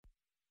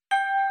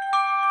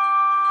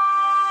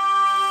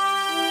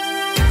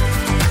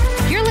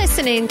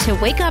listening to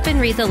Wake Up and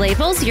Read the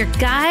Labels, your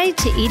guide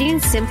to eating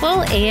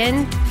simple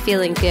and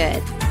feeling good.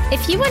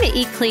 If you want to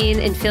eat clean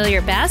and feel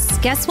your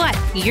best, guess what?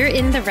 You're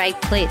in the right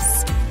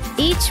place.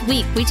 Each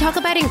week, we talk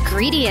about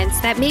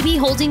ingredients that may be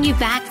holding you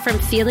back from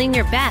feeling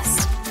your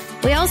best.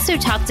 We also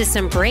talk to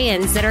some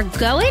brands that are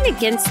going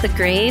against the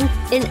grain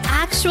and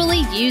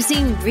actually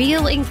using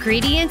real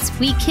ingredients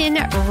we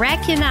can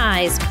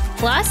recognize.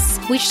 Plus,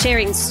 we're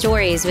sharing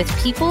stories with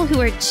people who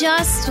are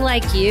just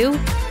like you,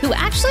 who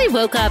actually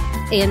woke up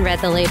and read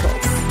the labels.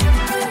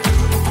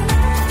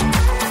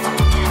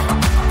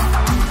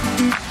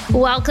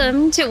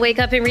 Welcome to Wake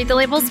Up and Read the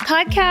Labels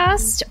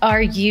podcast.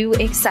 Are you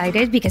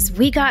excited? Because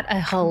we got a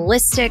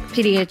holistic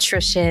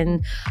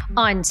pediatrician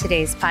on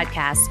today's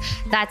podcast.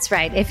 That's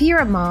right. If you're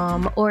a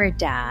mom or a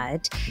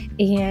dad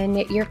and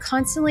you're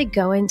constantly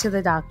going to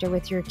the doctor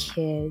with your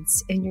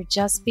kids and you're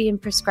just being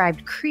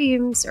prescribed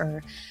creams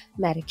or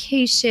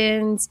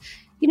medications,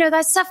 you know,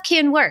 that stuff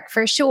can work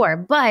for sure,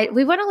 but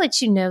we want to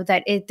let you know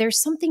that there's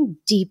something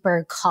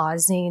deeper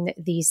causing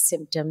these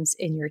symptoms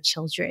in your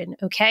children,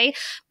 okay?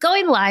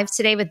 Going live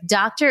today with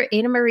Dr.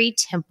 Anna Marie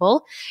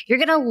Temple. You're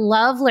going to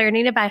love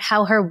learning about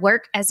how her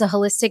work as a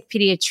holistic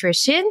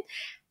pediatrician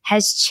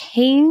has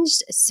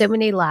changed so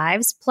many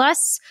lives.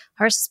 Plus,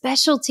 her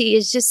specialty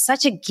is just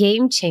such a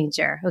game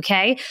changer,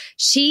 okay?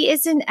 She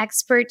is an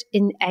expert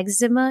in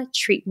eczema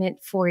treatment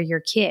for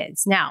your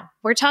kids. Now,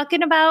 we're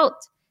talking about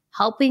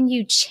helping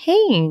you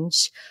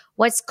change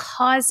what's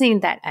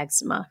causing that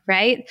eczema,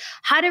 right?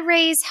 How to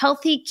raise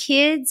healthy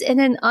kids in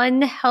an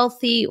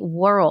unhealthy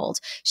world.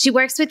 She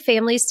works with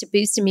families to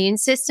boost immune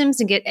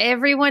systems and get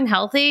everyone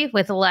healthy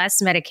with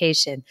less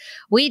medication.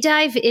 We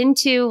dive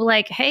into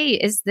like, hey,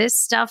 is this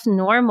stuff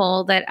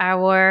normal that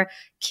our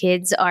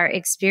kids are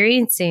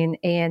experiencing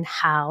and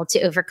how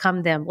to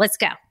overcome them? Let's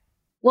go.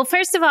 Well,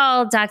 first of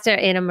all, Dr.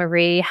 Anna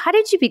Marie, how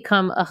did you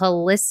become a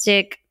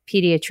holistic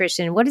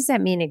pediatrician? What does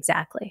that mean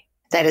exactly?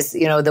 That is,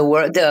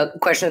 the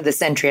question of the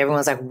century.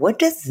 Everyone's like, what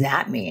does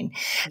that mean?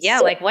 Yeah,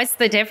 so, like, what's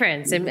the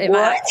difference?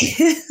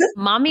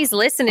 Mommy's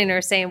listening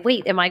or saying,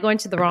 wait, am I going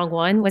to the wrong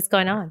one? What's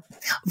going on?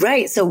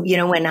 Right. So,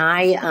 when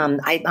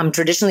I'm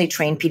traditionally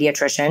trained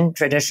pediatrician,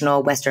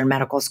 traditional Western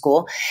medical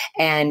school.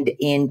 And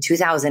in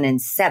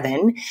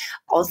 2007,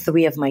 all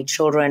three of my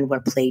children were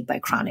plagued by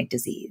chronic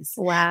disease.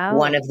 Wow.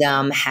 One of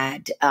them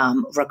had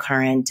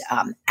recurrent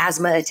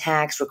asthma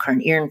attacks,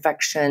 recurrent ear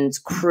infections,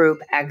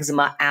 croup,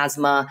 eczema,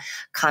 asthma,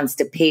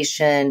 constipation.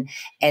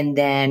 And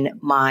then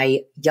my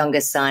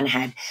youngest son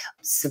had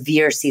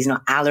severe seasonal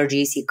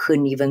allergies. He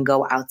couldn't even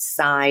go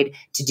outside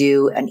to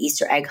do an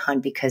Easter egg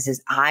hunt because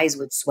his eyes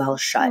would swell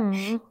shut.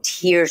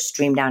 Tears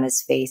streamed down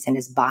his face and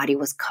his body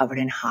was covered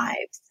in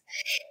hives.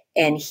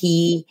 And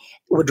he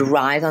would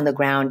writhe on the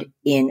ground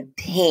in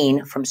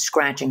pain from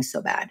scratching so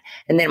bad.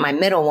 And then my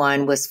middle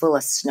one was full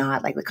of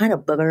snot, like the kind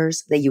of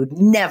boogers that you would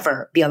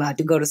never be allowed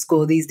to go to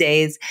school these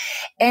days.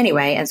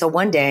 Anyway, and so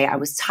one day I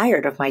was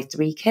tired of my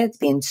three kids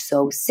being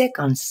so sick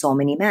on so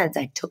many meds.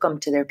 I took them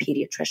to their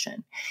pediatrician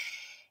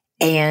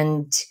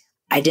and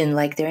I didn't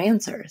like their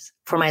answers.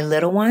 For my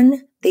little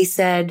one, they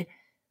said,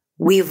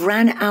 we've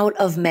run out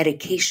of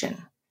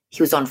medication.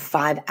 He was on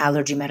 5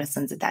 allergy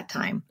medicines at that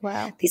time.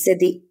 Wow. They said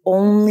the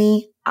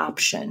only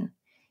option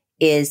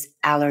is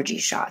allergy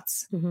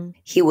shots.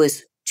 He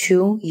was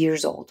 2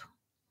 years old.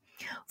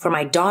 For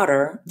my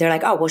daughter, they're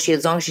like, oh, well,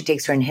 as long as she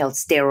takes her inhaled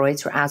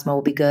steroids, her asthma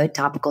will be good.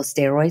 Topical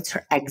steroids,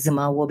 her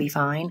eczema will be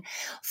fine.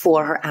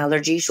 For her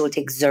allergies, she will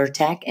take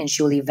Zyrtec and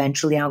she will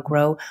eventually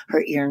outgrow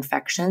her ear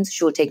infections.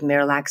 She will take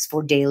Miralax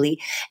for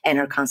daily and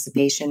her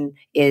constipation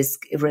is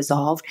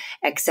resolved,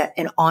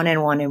 and on and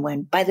on and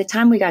on. By the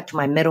time we got to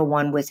my middle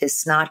one with his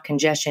snot,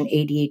 congestion,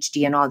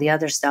 ADHD, and all the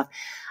other stuff,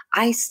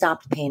 I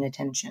stopped paying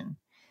attention.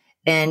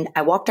 And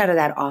I walked out of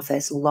that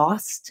office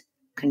lost,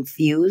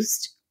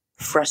 confused,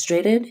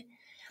 frustrated.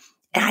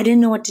 And I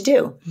didn't know what to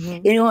do.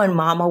 When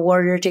Mama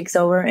Warrior takes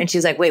over and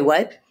she's like, wait,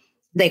 what?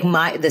 Like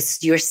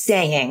you're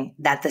saying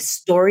that the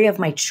story of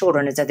my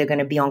children is that they're going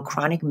to be on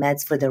chronic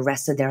meds for the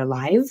rest of their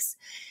lives.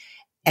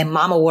 And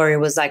Mama Warrior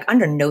was like,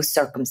 under no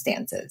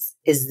circumstances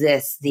is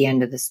this the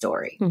end of the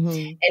story.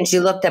 And she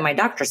looked at my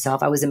doctor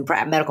self. I was in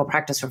medical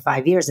practice for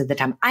 5 years at the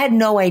time. I had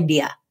no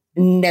idea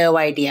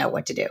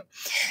what to do.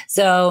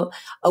 So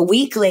a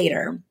week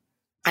later,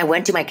 I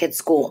went to my kid's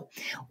school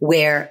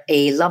where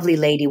a lovely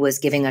lady was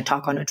giving a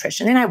talk on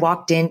nutrition. And I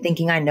walked in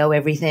thinking I know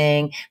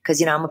everything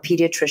because, I'm a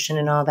pediatrician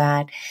and all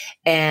that.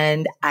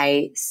 And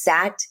I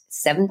sat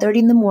 7:30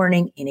 in the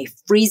morning in a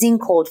freezing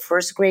cold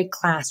first grade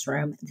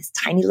classroom, this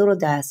tiny little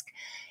desk,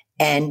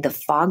 and the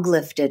fog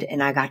lifted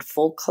and I got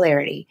full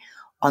clarity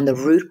on the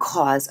root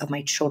cause of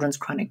my children's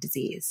chronic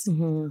disease.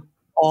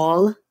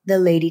 All the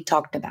lady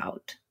talked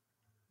about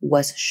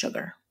was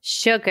sugar.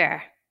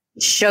 Sugar.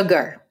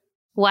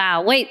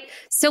 Wow. Wait,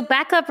 so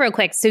back up real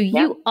quick. So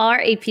you are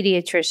a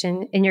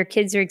pediatrician and your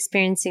kids are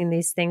experiencing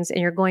these things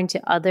and you're going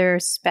to other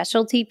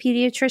specialty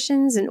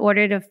pediatricians in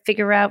order to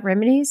figure out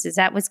remedies? Is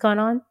that what's going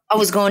on? I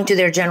was going to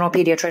their general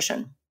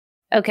pediatrician.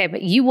 Okay,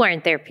 but you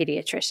weren't their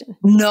pediatrician.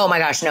 No, my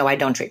gosh, no, I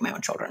don't treat my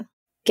own children.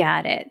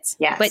 Got it.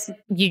 Yes. But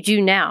you do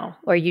now,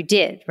 or you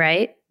did,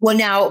 right? Well,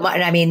 now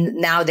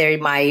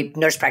my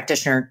nurse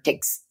practitioner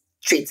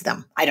treats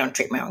them. I don't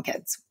treat my own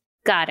kids.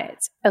 Got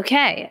it.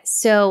 Okay.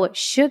 So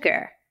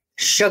sugar.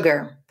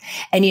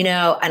 And,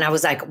 and I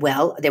was like,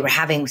 well, they were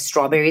having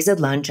strawberries at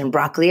lunch and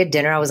broccoli at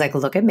dinner. I was like,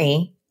 look at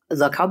me.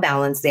 Look how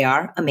balanced they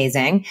are.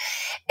 Amazing.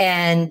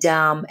 And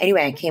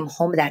anyway, I came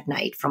home that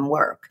night from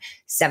work,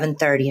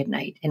 7:30 at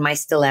night, and my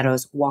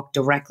stilettos, walked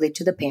directly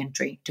to the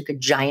pantry, took a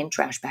giant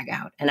trash bag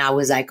out, and I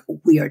was like,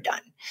 we are done.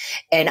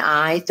 And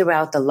I threw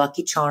out the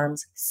Lucky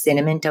Charms,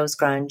 Cinnamon Toast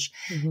Crunch,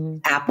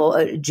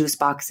 apple juice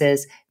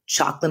boxes,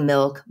 chocolate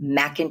milk,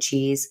 mac and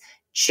cheese,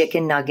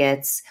 chicken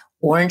nuggets,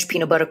 orange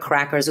peanut butter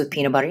crackers with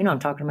peanut butter. You know what I'm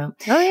talking about?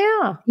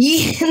 Oh,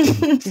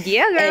 yeah.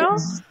 Yeah, girl.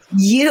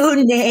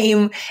 You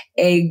name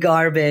a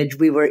garbage.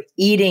 We were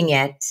eating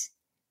it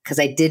because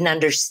I didn't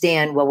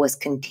understand what was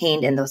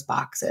contained in those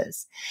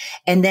boxes.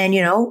 And then,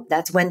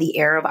 that's when the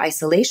era of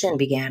isolation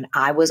began.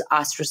 I was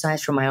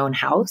ostracized from my own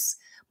house.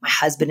 My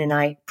husband and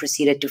I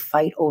proceeded to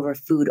fight over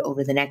food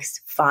over the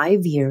next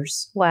 5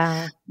 years.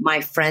 Wow.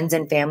 My friends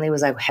and family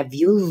was like, have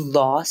you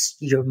lost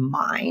your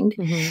mind?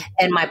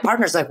 And my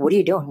partner's like, what are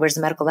you doing? Where's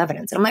the medical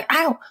evidence? And I'm like,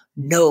 I don't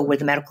know where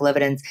the medical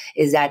evidence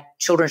is that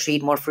children should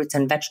eat more fruits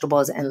and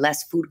vegetables and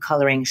less food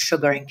coloring,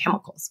 sugar, and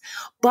chemicals.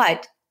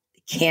 But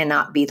it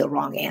cannot be the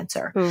wrong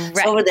answer. Right.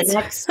 So over the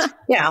next,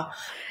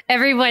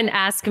 everyone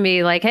asks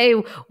me like, hey,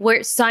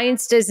 where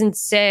science doesn't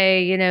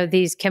say,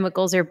 these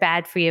chemicals are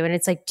bad for you. And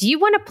it's like, do you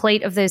want a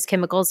plate of those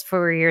chemicals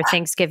for your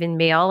Thanksgiving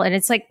meal? And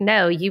it's like,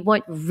 no, you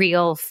want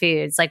real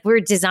foods. Like, we're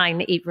designed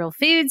to eat real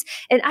foods.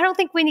 And I don't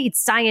think we need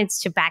science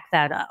to back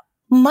that up.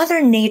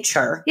 Mother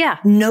Nature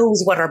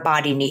knows what our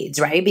body needs,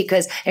 right?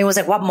 Because it was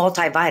like, what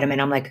multivitamin?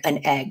 I'm like,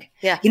 an egg.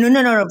 Yeah.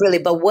 No, really.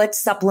 But what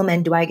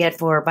supplement do I get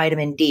for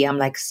vitamin D? I'm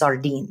like,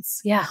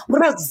 sardines. Yeah. What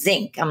about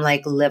zinc? I'm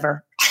like,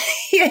 liver.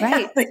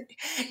 Right.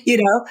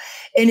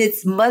 And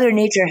it's Mother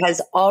Nature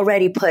has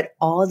already put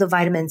all the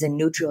vitamins and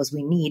nutrients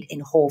we need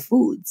in whole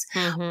foods.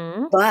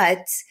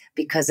 But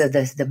because of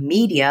the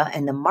media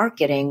and the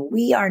marketing,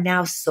 we are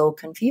now so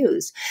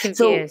confused.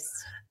 So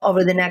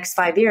over the next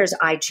 5 years,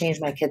 I changed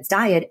my kids'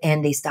 diet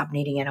and they stopped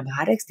needing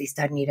antibiotics. They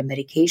started needing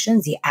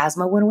medications. The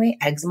asthma went away,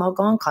 eczema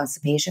gone,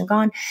 constipation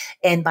gone.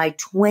 And by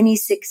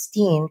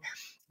 2016,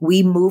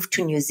 we moved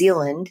to New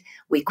Zealand.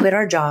 We quit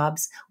our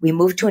jobs. We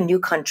moved to a new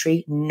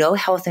country, no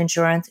health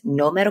insurance,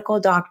 no medical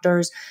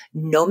doctors,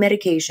 no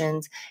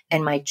medications.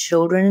 And my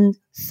children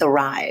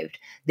thrived.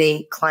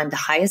 They climbed the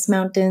highest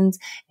mountains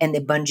and they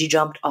bungee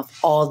jumped off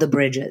all the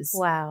bridges.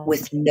 Wow.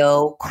 With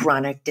no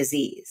chronic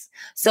disease.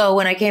 So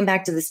when I came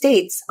back to the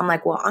States, I'm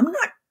like, well, I'm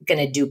not going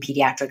to do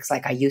pediatrics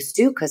like I used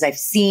to because I've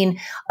seen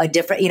a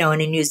different,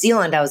 and in New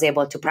Zealand, I was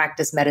able to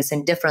practice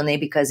medicine differently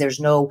because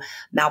there's no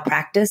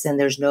malpractice and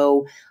there's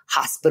no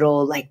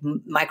hospital like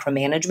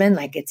micromanagement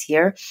like it's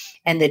here.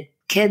 And the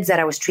kids that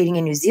I was treating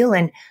in New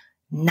Zealand,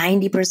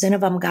 90% of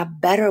them got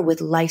better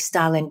with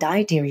lifestyle and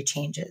dietary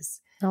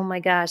changes. Oh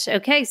my gosh.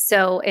 Okay.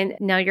 So, and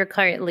now you're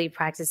currently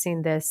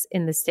practicing this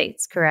in the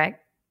States,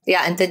 correct?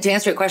 Yeah. And then to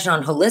answer your question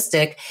on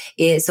holistic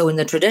is, so in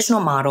the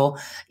traditional model,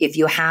 if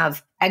you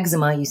have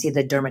eczema, you see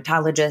the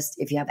dermatologist.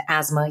 If you have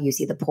asthma, you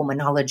see the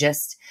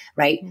pulmonologist,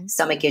 right?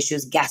 Stomach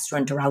issues,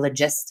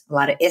 gastroenterologist, a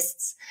lot of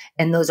ists.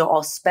 And those are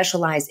all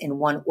specialized in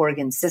one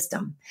organ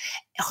system.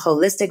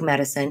 Holistic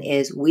medicine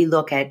is we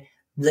look at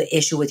the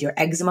issue with your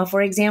eczema,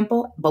 for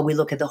example, but we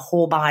look at the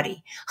whole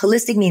body.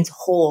 Holistic means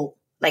whole,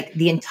 like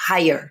the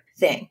entire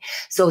thing.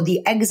 So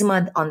the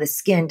eczema on the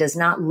skin does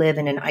not live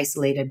in an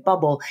isolated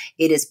bubble.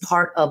 It is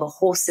part of a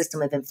whole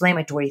system of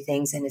inflammatory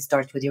things. And it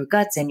starts with your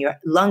guts and your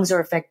lungs are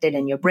affected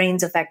and your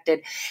brain's affected.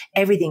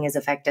 Everything is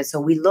affected. So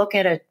we look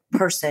at a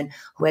person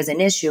who has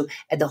an issue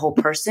at the whole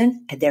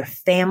person, at their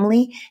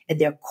family, at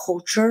their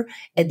culture,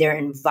 at their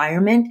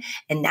environment.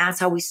 And that's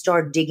how we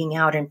start digging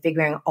out and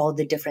figuring all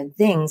the different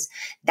things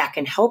that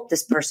can help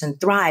this person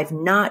thrive,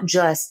 not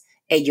just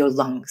at your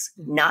lungs,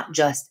 not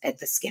just at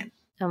the skin.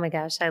 Oh my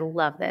gosh, I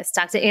love this.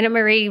 Dr. Anna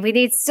Marie, we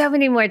need so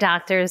many more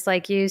doctors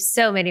like you,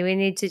 so many. We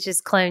need to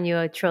just clone you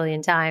 1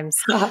 trillion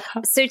times.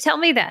 So tell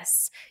me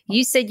this.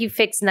 You said you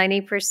fixed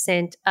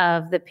 90%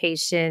 of the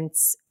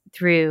patients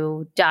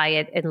through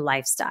diet and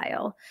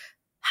lifestyle.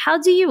 How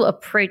do you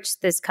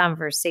approach this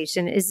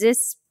conversation? Is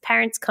this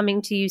parents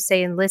coming to you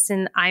saying,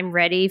 listen, I'm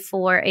ready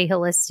for a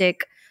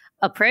holistic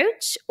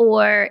approach?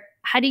 Or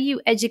how do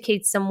you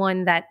educate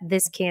someone that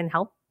this can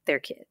help their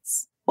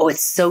kids? Oh,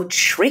 it's so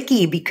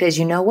tricky because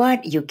you know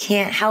what? You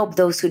can't help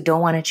those who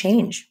don't want to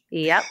change.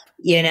 Yep.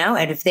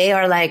 And if they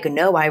are like,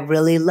 no, I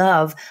really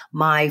love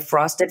my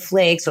Frosted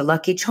Flakes or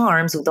Lucky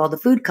Charms with all the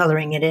food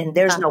coloring in it, and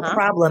there's no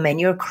problem,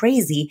 and you're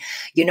crazy.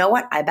 You know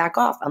what? I back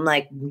off. I'm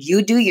like,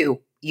 you do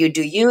you. You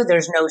do you.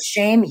 There's no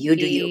shame. You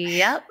do you.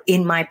 Yep.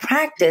 In my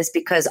practice,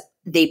 because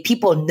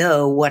people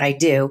know what I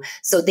do.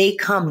 So they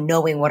come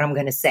knowing what I'm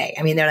going to say.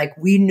 I mean, they're like,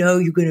 we know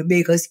you're going to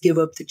make us give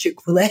up the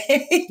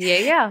Chick-fil-A.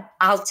 Yeah.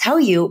 I'll tell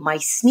you, my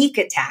sneak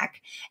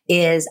attack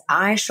is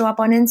I show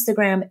up on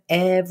Instagram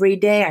every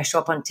day. I show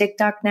up on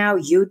TikTok now,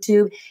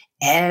 YouTube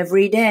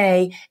every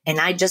day and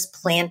I just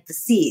plant the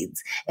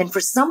seeds. And for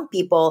some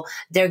people,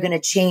 they're going to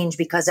change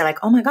because they're like,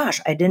 oh my gosh,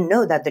 I didn't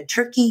know that the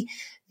turkey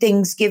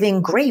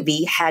Thanksgiving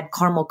gravy had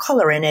caramel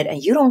color in it.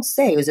 And you don't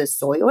say, is it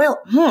soy oil?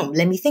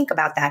 Let me think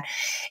about that.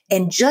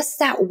 And just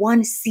that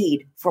one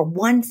seed for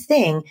one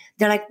thing,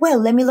 they're like, well,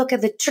 let me look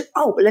at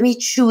let me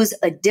choose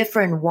a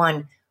different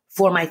one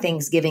for my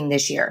Thanksgiving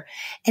this year.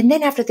 And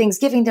then after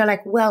Thanksgiving, they're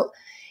like, well,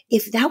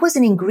 if that was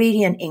an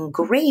ingredient in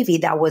gravy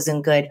that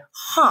wasn't good,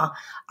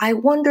 I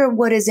wonder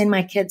what is in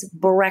my kids'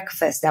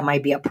 breakfast that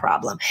might be a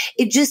problem.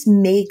 It just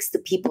makes the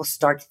people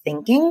start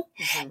thinking.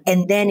 Mm-hmm.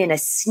 And then in a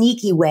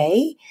sneaky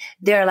way,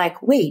 they're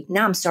like, wait,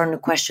 now I'm starting to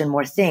question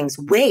more things.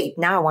 Wait,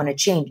 now I want to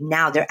change.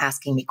 Now they're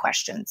asking me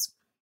questions.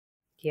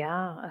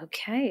 Yeah.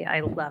 Okay. I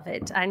love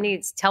it. I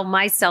need to tell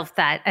myself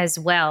that as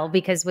well,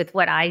 because with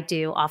what I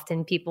do,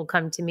 often people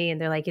come to me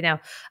and they're like,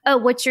 oh,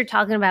 what you're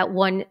talking about,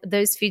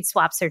 those food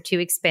swaps are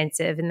too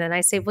expensive. And then I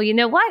say, well, you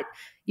know what?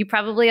 You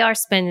probably are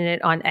spending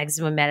it on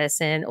eczema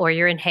medicine or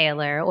your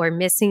inhaler or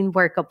missing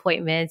work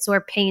appointments or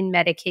pain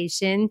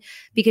medication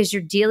because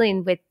you're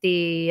dealing with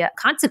the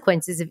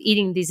consequences of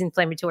eating these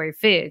inflammatory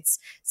foods.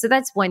 So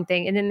that's one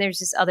thing. And then there's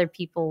just other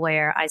people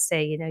where I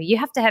say, you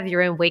have to have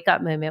your own wake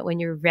up moment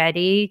when you're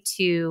ready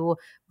to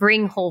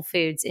bring whole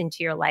foods into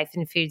your life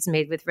and foods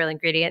made with real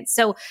ingredients.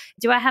 So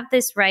do I have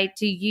this right?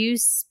 Do you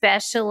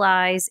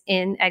specialize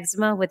in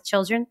eczema with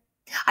children?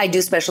 I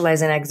do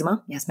specialize in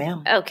eczema. Yes,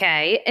 ma'am.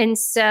 Okay. And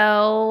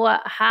so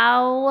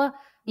how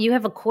you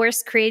have a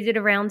course created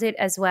around it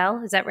as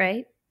well? Is that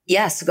right?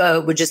 Yes.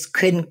 We just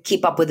couldn't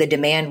keep up with the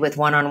demand with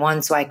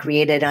one-on-one. So I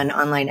created an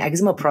online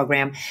eczema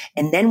program.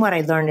 And then what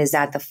I learned is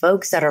that the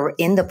folks that are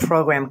in the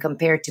program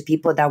compared to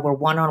people that were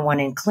one-on-one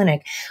in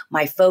clinic,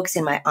 my folks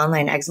in my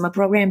online eczema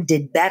program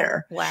did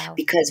better. Wow.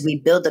 Because we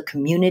build a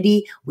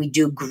community. We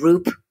do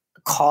group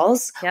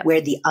calls where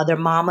the other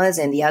mamas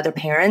and the other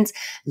parents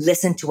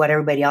listen to what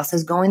everybody else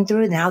is going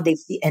through. Now they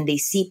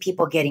see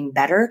people getting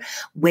better.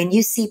 When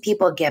you see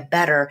people get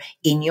better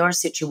in your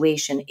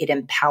situation, it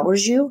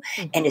empowers you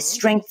and it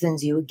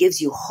strengthens you. It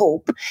gives you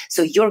hope.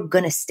 So you're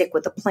going to stick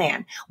with the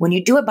plan. When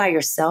you do it by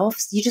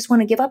yourself, you just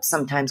want to give up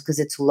sometimes because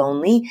it's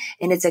lonely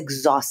and it's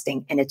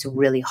exhausting and it's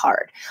really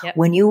hard. Yep.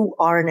 When you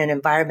are in an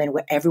environment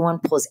where everyone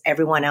pulls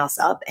everyone else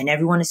up and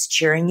everyone is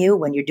cheering you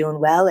when you're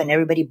doing well and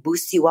everybody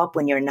boosts you up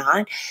when you're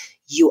not,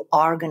 you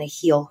are going to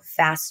heal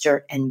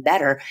faster and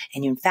better.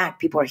 And in fact,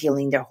 people are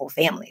healing their whole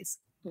families.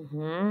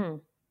 Mm-hmm.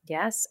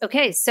 Yes.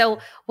 Okay. So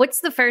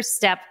what's the first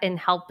step in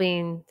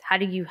helping? How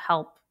do you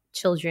help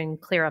children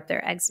clear up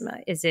their eczema?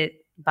 Is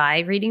it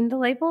by reading the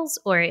labels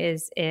or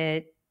is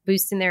it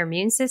boosting their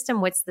immune system?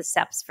 What's the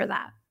steps for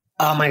that?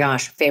 Oh my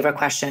gosh. Favorite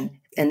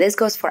question. And this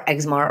goes for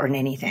eczema or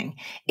anything.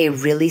 It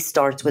really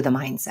starts with a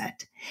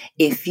mindset.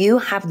 If you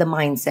have the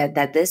mindset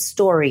that this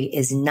story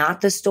is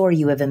not the story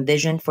you have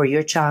envisioned for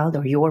your child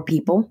or your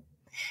people,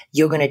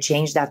 you're going to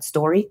change that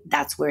story.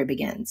 That's where it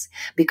begins.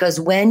 Because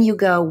when you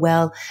go,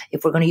 well,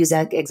 if we're going to use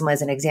eczema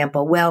as an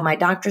example, well, my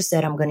doctor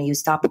said I'm going to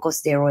use topical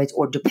steroids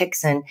or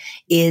Dupixent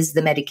is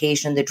the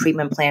medication, the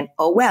treatment plan.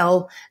 Oh,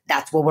 well,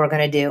 that's what we're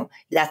going to do.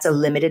 That's a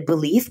limited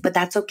belief, but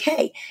that's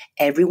okay.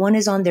 Everyone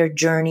is on their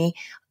journey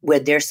where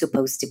they're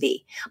supposed to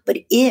be. But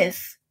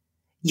if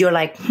you're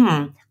like,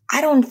 I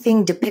don't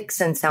think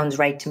Dupixent sounds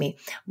right to me.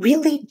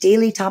 Really?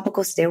 Daily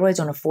topical steroids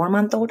on a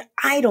 4-month-old?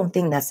 I don't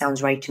think that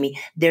sounds right to me.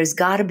 There's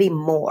got to be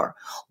more.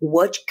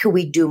 What could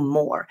we do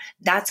more?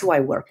 That's who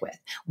I work with.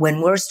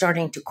 When we're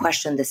starting to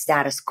question the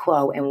status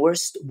quo and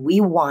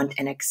we want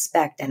and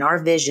expect and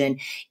our vision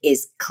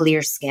is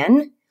clear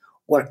skin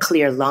or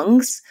clear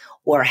lungs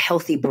or a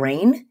healthy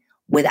brain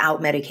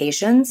without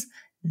medications,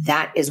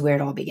 that is where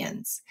it all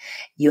begins.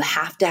 You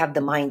have to have the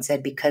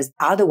mindset because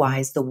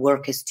otherwise the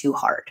work is too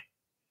hard.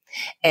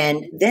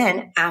 And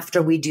then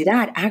after we do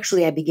that,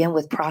 actually, I begin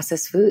with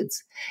processed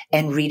foods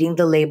and reading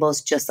the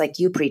labels just like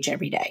you preach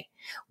every day.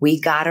 We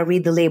got to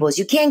read the labels.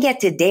 You can't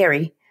get to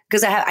dairy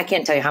because I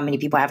can't tell you how many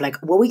people have like,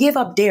 well, we gave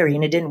up dairy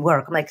and it didn't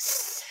work. I'm like,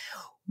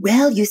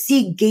 well, you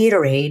see,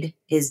 Gatorade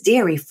is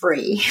dairy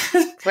free.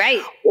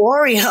 Right.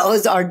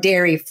 Oreos are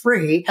dairy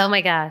free. Oh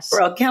my gosh.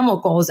 For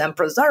chemicals and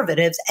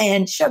preservatives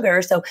and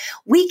sugar. So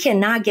we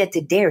cannot get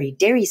to dairy.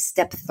 Dairy is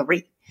step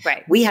 3.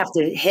 Right. We have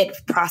to hit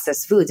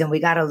processed foods and we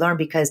got to learn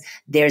because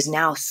there's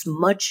now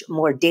much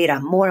more data,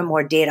 more and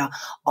more data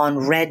on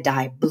red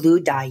dye, blue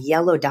dye,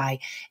 yellow dye,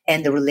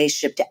 and the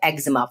relationship to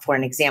eczema, for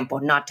an example,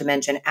 not to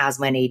mention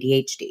asthma and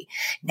ADHD.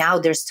 Now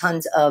there's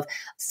tons of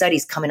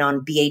studies coming on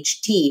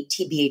BHT,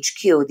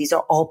 TBHQ. These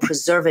are all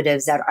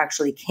preservatives that are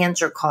actually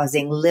cancer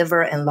causing,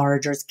 liver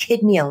enlargers,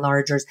 kidney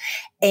enlargers.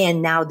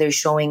 And now they're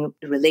showing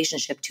the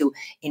relationship to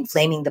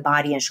inflaming the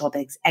body and show up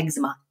as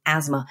eczema,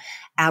 asthma,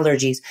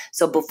 allergies.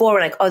 So before we're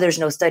like, oh, there's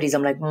no studies.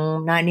 I'm like,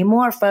 not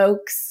anymore,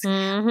 folks.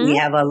 Mm-hmm. We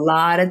have a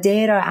lot of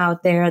data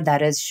out there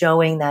that is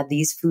showing that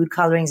these food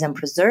colorings and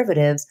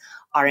preservatives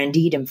are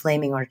indeed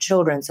inflaming our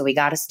children. So we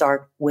got to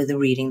start with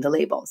reading the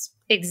labels.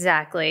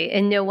 Exactly.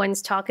 And no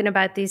one's talking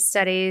about these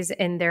studies,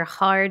 and they're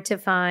hard to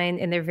find,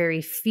 and they're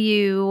very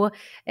few.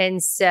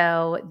 And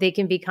so they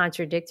can be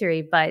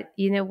contradictory. But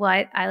you know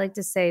what? I like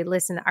to say,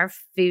 listen, our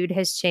food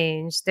has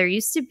changed. There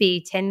used to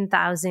be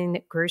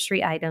 10,000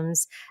 grocery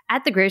items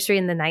at the grocery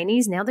in the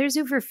 90s. Now there's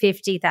over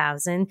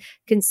 50,000.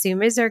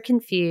 Consumers are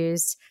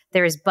confused.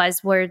 There's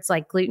buzzwords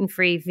like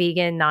gluten-free,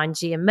 vegan,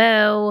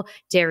 non-GMO,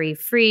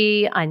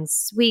 dairy-free,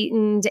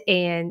 unsweetened,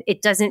 and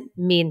it doesn't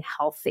mean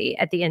healthy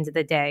at the end of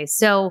the day.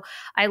 So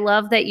I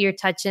love that you're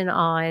touching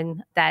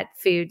on that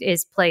food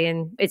is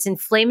it's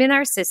inflaming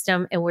our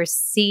system, and we're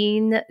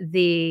seeing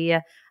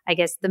the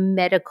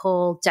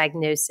medical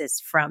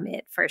diagnosis from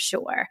it for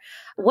sure.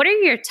 What are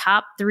your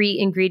top 3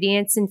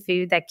 ingredients in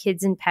food that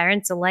kids and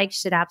parents alike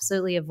should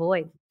absolutely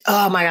avoid?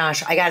 Oh my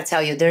gosh, I got to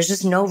tell you, there's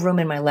just no room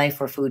in my life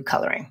for food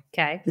coloring.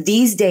 Okay.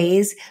 These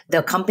days,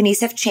 the companies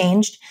have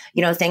changed,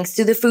 thanks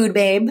to the food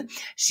babe.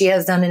 She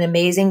has done an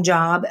amazing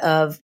job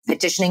of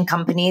petitioning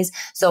companies.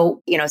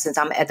 So, since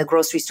I'm at the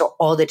grocery store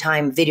all the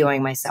time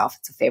videoing myself,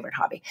 it's a favorite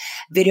hobby,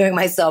 videoing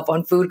myself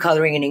on food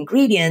coloring and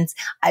ingredients,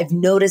 I've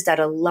noticed that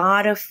a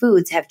lot of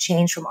foods have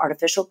changed from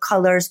artificial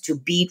colors to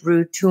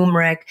beetroot,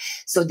 turmeric.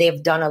 So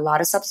they've done a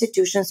lot of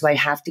substitutions. So I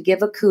have to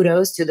give a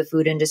kudos to the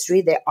food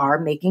industry. They are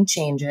making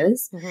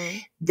changes. Mm-hmm.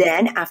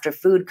 Then after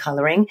food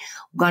coloring,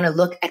 we're going to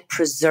look at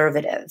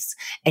preservatives.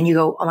 And you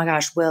go, oh my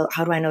gosh, Will,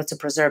 how do I know it's a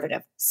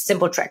preservative?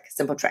 Simple trick.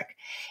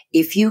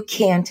 If you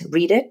can't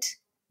read it,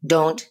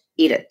 don't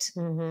eat it.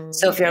 Mm-hmm.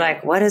 So if you're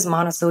like, what is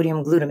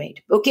monosodium glutamate?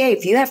 Okay,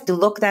 if you have to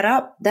look that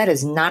up, that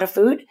is not a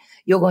food.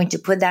 You're going to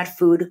put that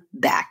food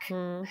back.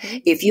 Mm-hmm.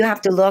 If you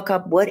have to look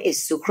up what is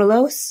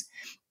sucralose,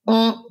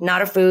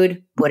 not a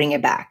food, putting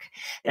it back.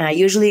 And I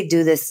usually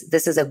do this.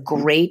 This is a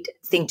great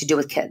thing to do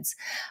with kids.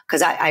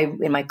 Because I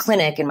in my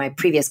clinic, in my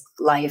previous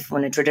life,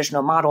 when a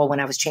traditional model, when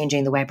I was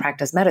changing the way I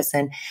practice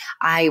medicine,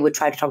 I would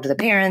try to talk to the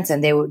parents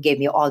and they would give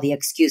me all the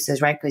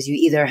excuses, right? Because you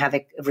either have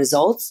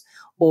results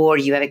or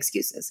you have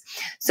excuses.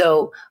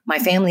 So my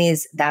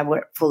families that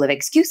were full of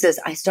excuses,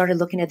 I started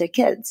looking at their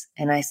kids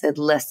and I said,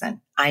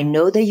 listen, I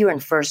know that you're in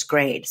first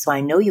grade, so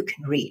I know you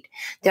can read.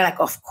 They're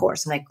like, of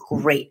course. I'm like,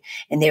 great.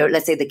 And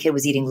let's say the kid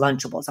was eating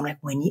Lunchables. I'm like,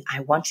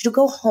 I want you to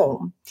go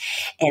home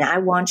and I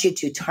want you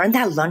to turn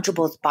that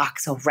Lunchables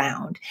box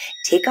around,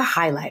 take a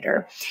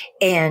highlighter,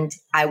 and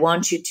I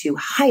want you to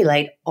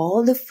highlight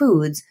all the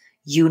foods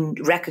you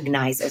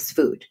recognize as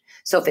food.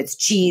 So if it's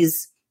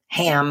cheese,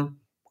 ham,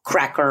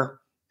 cracker,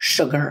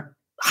 sugar,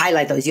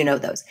 highlight those,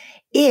 those.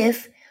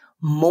 If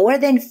more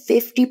than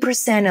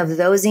 50% of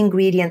those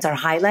ingredients are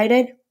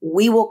highlighted,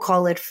 we will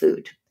call it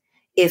food.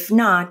 If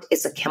not,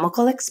 it's a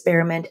chemical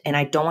experiment and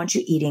I don't want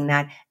you eating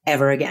that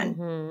ever again.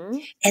 Mm-hmm.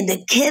 And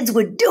the kids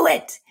would do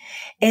it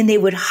and they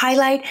would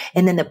highlight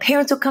and then the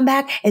parents would come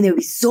back and they would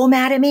be so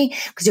mad at me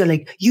because they're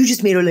like, you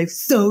just made our life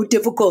so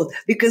difficult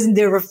because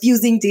they're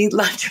refusing to eat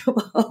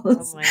Lunchables.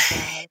 Oh my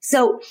God.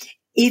 So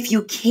if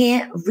you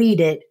can't read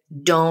it,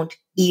 don't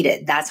eat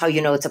it. That's how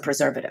you know it's a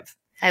preservative.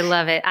 I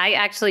love it. I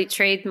actually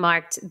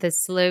trademarked the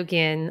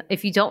slogan,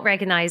 if you don't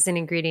recognize an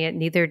ingredient,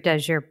 neither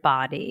does your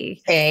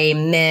body.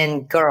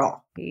 Amen,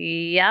 girl.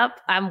 Yep.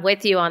 I'm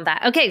with you on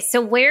that. Okay.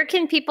 So where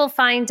can people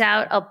find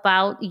out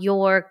about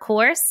your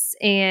course?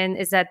 And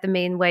is that the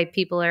main way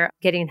people are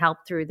getting help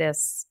through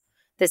this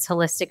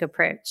holistic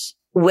approach?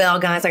 Well,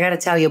 guys, I got to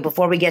tell you,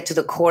 before we get to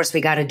the course,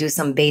 we got to do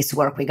some base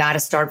work. We got to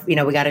start, we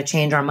got to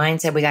change our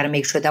mindset. We got to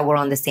make sure that we're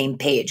on the same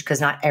page because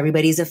not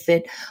everybody's a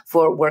fit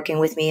for working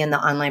with me in the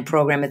online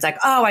program. It's like,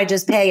 oh, I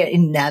just pay it.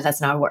 No,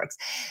 that's not how it works.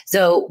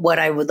 So what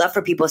I would love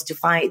for people is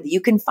you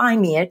can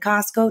find me at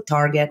Costco,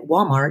 Target,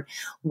 Walmart,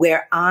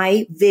 where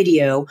I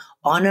video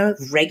on a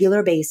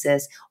regular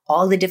basis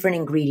all the different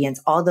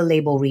ingredients, all the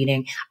label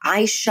reading.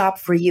 I shop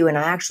for you and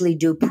I actually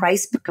do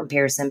price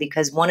comparison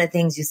because one of the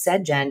things you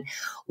said, Jen,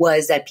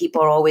 was that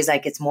people are always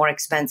like, it's more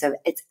expensive.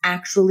 It's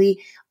actually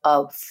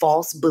a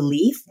false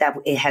belief that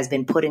it has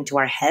been put into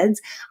our heads.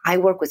 I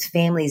work with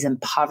families in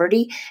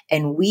poverty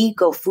and we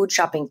go food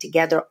shopping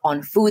together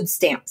on food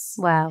stamps.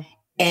 Wow.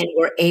 And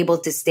we're able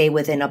to stay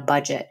within a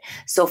budget.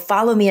 So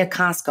follow me at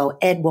Costco,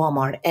 at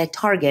Walmart, at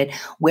Target,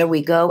 where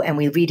we go and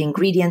we read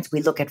ingredients.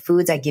 We look at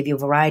foods. I give you a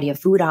variety of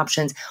food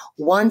options.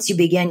 Once you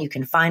begin, you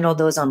can find all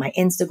those on my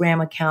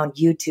Instagram account,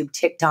 YouTube,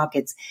 TikTok.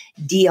 It's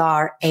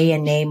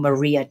DRANA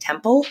Maria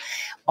Temple.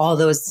 All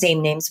those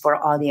same names for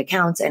all the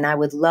accounts. And I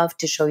would love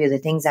to show you the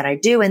things that I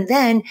do. And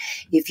then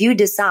if you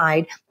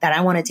decide that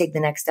I want to take the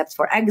next steps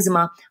for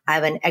eczema, I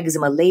have an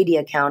Eczema Lady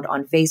account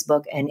on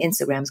Facebook and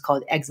Instagram. It's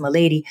called Eczema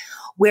Lady,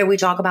 where we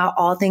talk about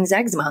all things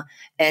eczema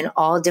and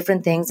all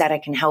different things that I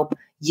can help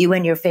you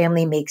and your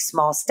family make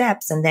small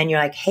steps. And then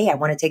you're like, hey, I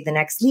want to take the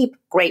next leap.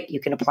 Great.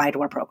 You can apply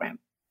to our program.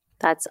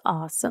 That's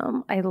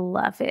awesome. I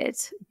love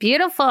it.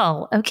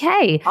 Beautiful.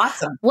 Okay.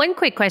 Awesome. One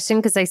quick question,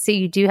 because I see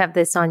you do have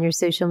this on your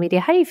social media.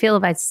 How do you feel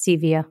about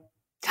stevia?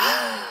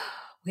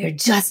 We were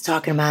just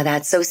talking about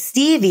that. So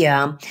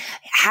stevia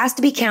has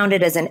to be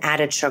counted as an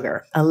added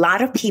sugar. A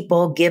lot of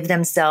people give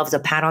themselves a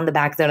pat on the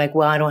back. They're like,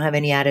 well, I don't have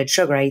any added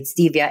sugar. I eat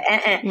stevia.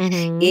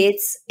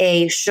 It's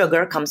a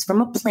sugar, comes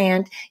from a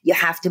plant. You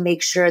have to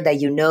make sure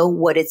that you know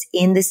what it's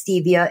in the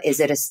stevia.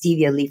 Is it a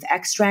stevia leaf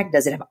extract?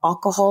 Does it have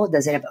alcohol?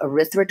 Does it have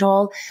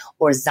erythritol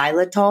or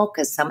xylitol?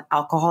 Because some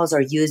alcohols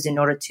are used in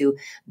order to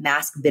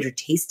mask bitter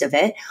taste of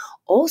it.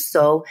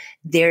 Also,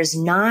 there's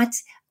not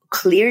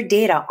clear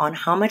data on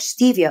how much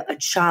stevia a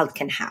child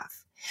can have.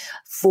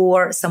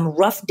 For some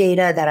rough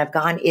data that I've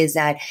gotten is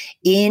that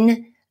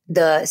in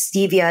the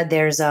stevia,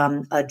 there's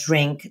a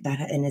drink that,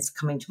 and it's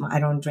coming to my,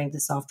 I don't drink the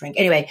soft drink.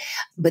 Anyway,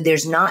 but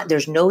there's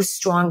no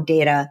strong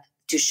data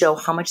to show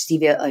how much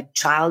stevia a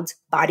child's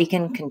body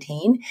can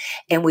contain.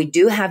 And we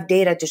do have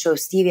data to show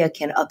stevia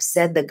can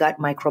upset the gut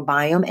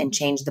microbiome and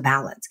change the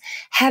balance.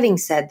 Having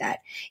said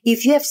that,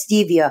 if you have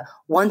stevia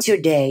once a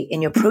day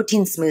in your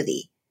protein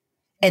smoothie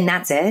and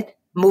that's it,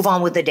 move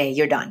on with the day,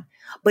 you're done.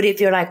 But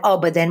if you're like, oh,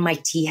 but then my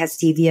tea has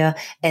stevia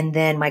and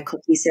then my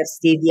cookies have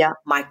stevia,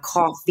 my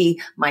coffee,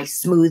 my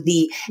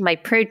smoothie, my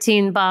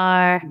protein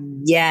bar.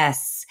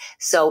 Yes.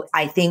 So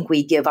I think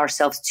we give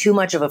ourselves too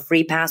much of a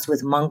free pass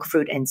with monk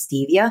fruit and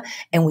stevia,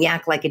 and we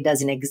act like it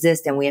doesn't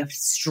exist. And we have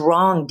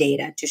strong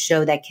data to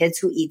show that kids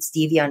who eat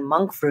stevia and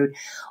monk fruit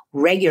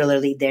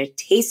regularly, their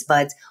taste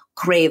buds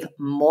crave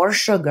more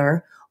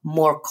sugar,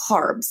 more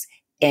carbs,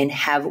 and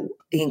have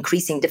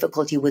increasing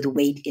difficulty with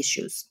weight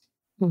issues.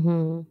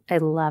 I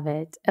love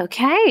it.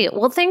 Okay.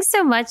 Well, thanks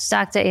so much,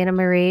 Dr. Anna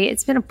Marie.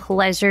 It's been a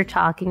pleasure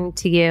talking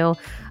to you.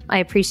 I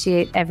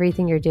appreciate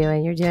everything you're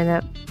doing. You're doing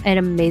an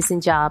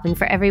amazing job. And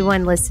for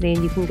everyone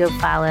listening, you can go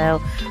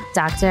follow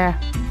Dr.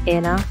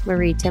 Anna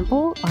Marie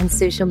Temple on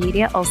social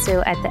media,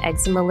 also at the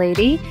Eczema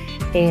Lady,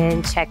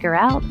 and check her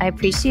out. I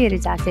appreciate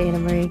it, Dr. Anna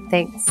Marie.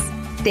 Thanks.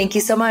 Thank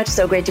you so much.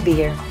 So great to be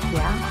here.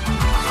 Yeah.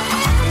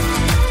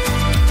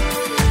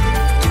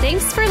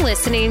 Thanks for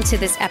listening to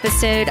this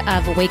episode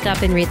of Wake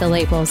Up and Read the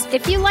Labels.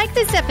 If you like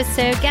this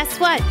episode, guess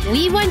what?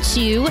 We want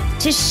you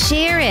to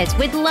share it.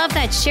 We'd love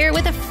that. Share it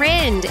with a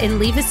friend and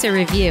leave us a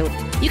review.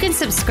 You can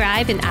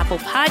subscribe in Apple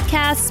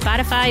Podcasts,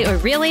 Spotify, or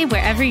really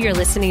wherever you're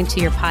listening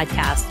to your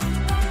podcast.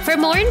 For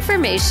more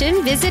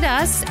information, visit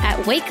us at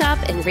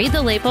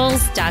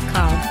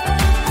wakeupandreadthelabels.com.